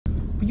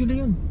Piyula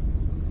yun.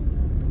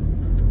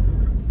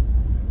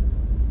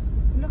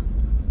 Wala.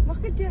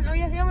 Bakit yan? O,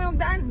 yan mo yung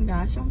daan.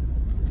 Gasyong.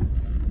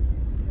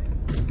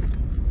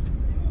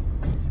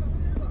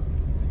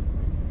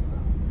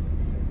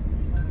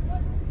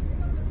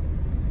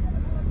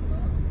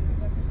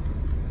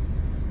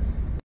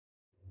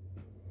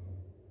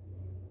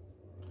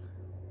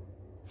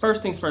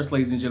 First things first,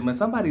 ladies and gentlemen,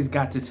 somebody's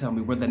got to tell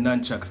me where the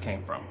nunchucks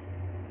came from.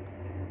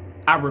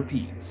 I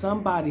repeat,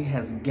 somebody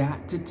has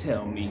got to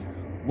tell me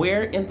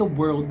where in the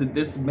world did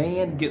this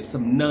man get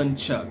some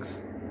nunchucks?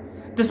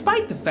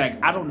 Despite the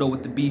fact I don't know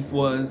what the beef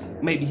was,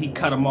 maybe he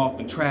cut him off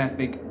in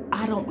traffic,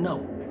 I don't know.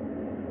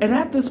 And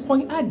at this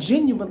point, I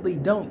genuinely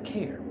don't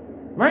care,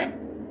 right?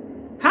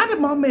 How did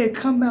my man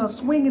come out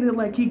swinging it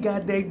like he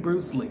got dang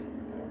Bruce Lee?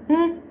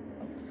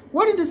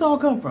 Where did this all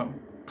come from?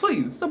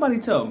 Please, somebody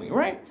tell me,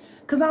 right?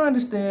 Because I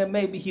understand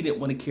maybe he didn't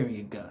want to carry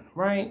a gun,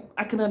 right?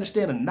 I can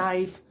understand a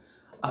knife,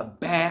 a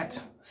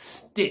bat,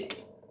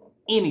 stick,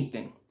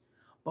 anything.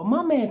 But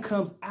my man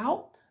comes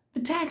out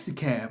the taxi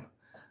cab,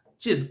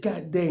 just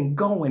goddamn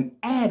going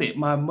at it,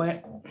 my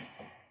man.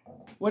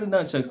 Where did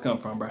nunchucks come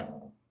from,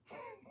 bro?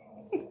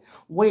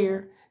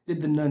 Where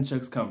did the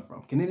nunchucks come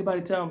from? Can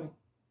anybody tell me?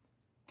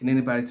 Can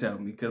anybody tell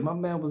me? Because my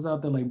man was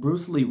out there like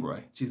Bruce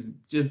Leroy,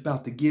 just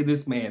about to give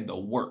this man the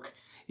work.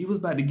 He was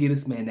about to give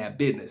this man that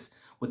business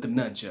with the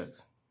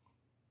nunchucks.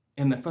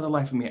 And for the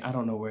life of me, I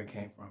don't know where it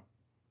came from.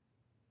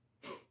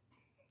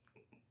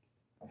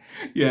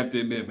 You have to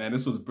admit, man,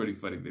 this was a pretty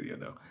funny video,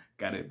 though.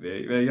 Got it,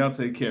 man. Y'all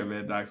take care,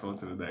 man. Docs on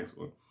to the next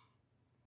one.